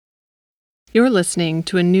You're listening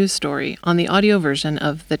to a news story on the audio version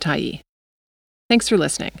of The Tyee. Thanks for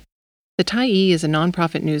listening. The Tyee is a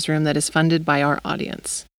nonprofit newsroom that is funded by our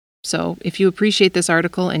audience. So, if you appreciate this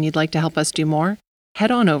article and you'd like to help us do more,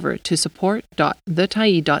 head on over to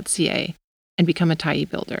support.thetyee.ca and become a Tyee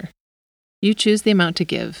builder. You choose the amount to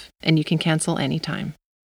give, and you can cancel anytime.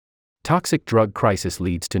 Toxic drug crisis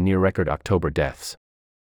leads to near-record October deaths.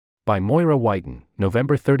 By Moira Whiten,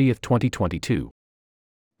 November 30, 2022.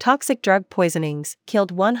 Toxic drug poisonings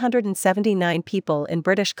killed 179 people in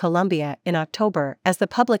British Columbia in October as the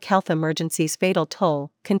public health emergency's fatal toll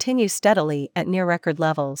continues steadily at near-record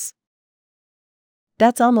levels.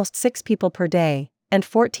 That's almost 6 people per day, and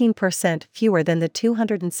 14% fewer than the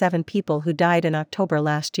 207 people who died in October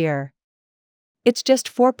last year. It's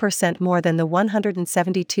just 4% more than the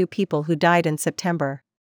 172 people who died in September.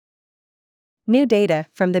 New data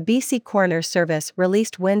from the BC Coroner's Service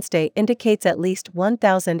released Wednesday indicates at least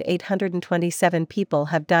 1,827 people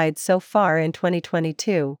have died so far in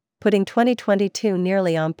 2022, putting 2022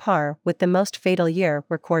 nearly on par with the most fatal year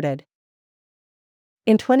recorded.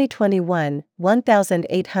 In 2021,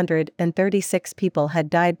 1,836 people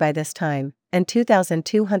had died by this time, and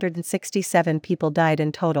 2,267 people died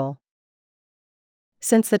in total.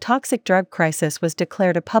 Since the toxic drug crisis was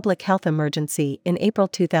declared a public health emergency in April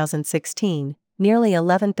 2016, nearly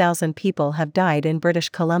 11,000 people have died in British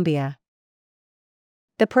Columbia.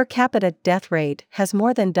 The per capita death rate has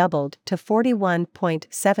more than doubled to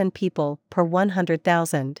 41.7 people per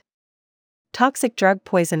 100,000. Toxic drug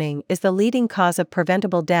poisoning is the leading cause of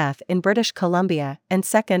preventable death in British Columbia and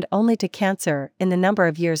second only to cancer in the number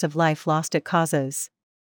of years of life lost it causes.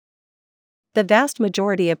 The vast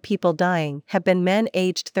majority of people dying have been men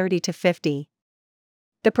aged 30 to 50.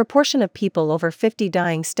 The proportion of people over 50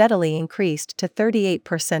 dying steadily increased to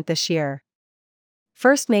 38% this year.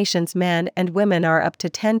 First Nations men and women are up to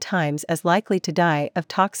 10 times as likely to die of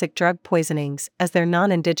toxic drug poisonings as their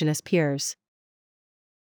non-Indigenous peers.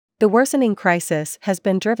 The worsening crisis has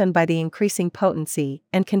been driven by the increasing potency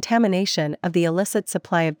and contamination of the illicit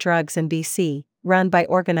supply of drugs in BC, run by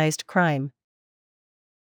organized crime.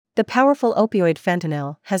 The powerful opioid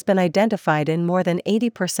fentanyl has been identified in more than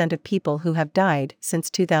 80% of people who have died since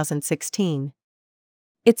 2016.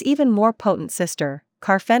 Its even more potent sister,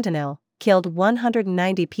 carfentanil, killed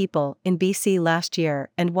 190 people in BC last year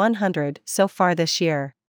and 100 so far this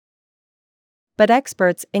year. But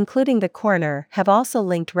experts, including the coroner, have also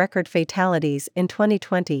linked record fatalities in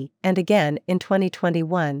 2020 and again in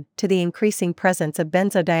 2021 to the increasing presence of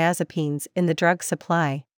benzodiazepines in the drug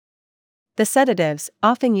supply. The sedatives,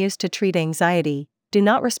 often used to treat anxiety, do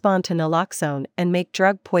not respond to naloxone and make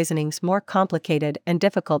drug poisonings more complicated and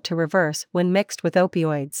difficult to reverse when mixed with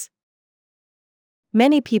opioids.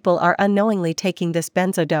 Many people are unknowingly taking this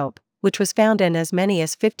benzodope, which was found in as many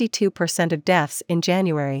as 52% of deaths in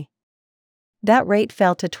January. That rate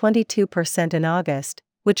fell to 22% in August,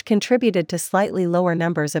 which contributed to slightly lower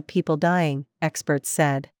numbers of people dying, experts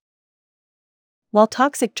said. While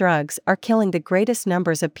toxic drugs are killing the greatest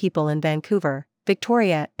numbers of people in Vancouver,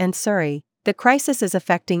 Victoria, and Surrey, the crisis is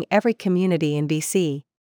affecting every community in BC.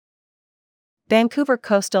 Vancouver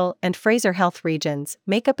Coastal and Fraser Health regions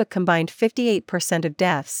make up a combined 58% of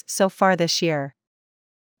deaths so far this year.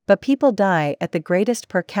 But people die at the greatest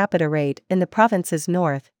per capita rate in the province's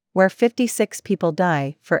north, where 56 people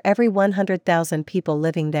die for every 100,000 people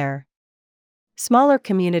living there. Smaller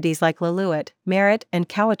communities like Lillooet, Merritt, and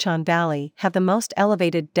Cowichan Valley have the most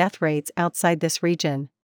elevated death rates outside this region.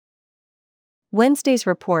 Wednesday's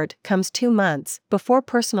report comes 2 months before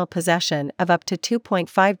personal possession of up to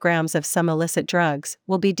 2.5 grams of some illicit drugs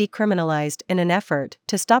will be decriminalized in an effort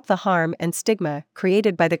to stop the harm and stigma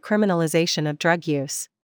created by the criminalization of drug use.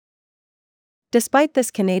 Despite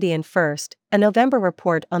this Canadian first, a November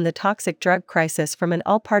report on the toxic drug crisis from an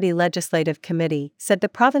all-party legislative committee said the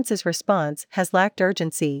province's response has lacked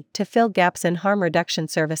urgency to fill gaps in harm reduction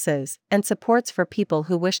services and supports for people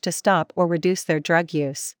who wish to stop or reduce their drug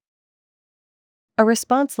use. A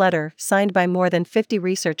response letter signed by more than 50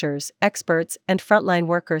 researchers, experts, and frontline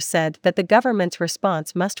workers said that the government's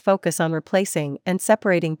response must focus on replacing and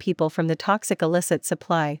separating people from the toxic illicit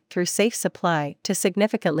supply through safe supply to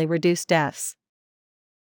significantly reduce deaths.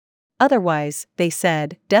 Otherwise, they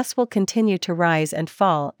said, deaths will continue to rise and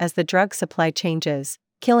fall as the drug supply changes,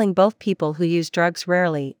 killing both people who use drugs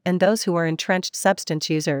rarely and those who are entrenched substance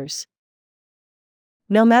users.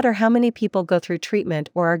 No matter how many people go through treatment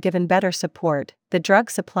or are given better support, the drug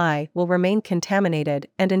supply will remain contaminated,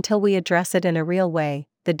 and until we address it in a real way,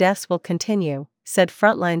 the deaths will continue, said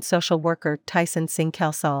frontline social worker Tyson Singh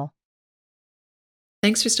Kelsall.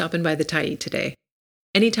 Thanks for stopping by the Tyee today.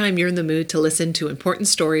 Anytime you're in the mood to listen to important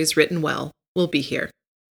stories written well, we'll be here.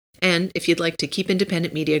 And if you'd like to keep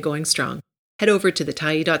independent media going strong, head over to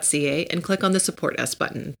thetyee.ca and click on the Support Us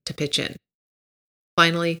button to pitch in.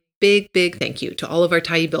 Finally, big thank you to all of our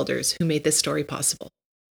Tyee builders who made this story possible.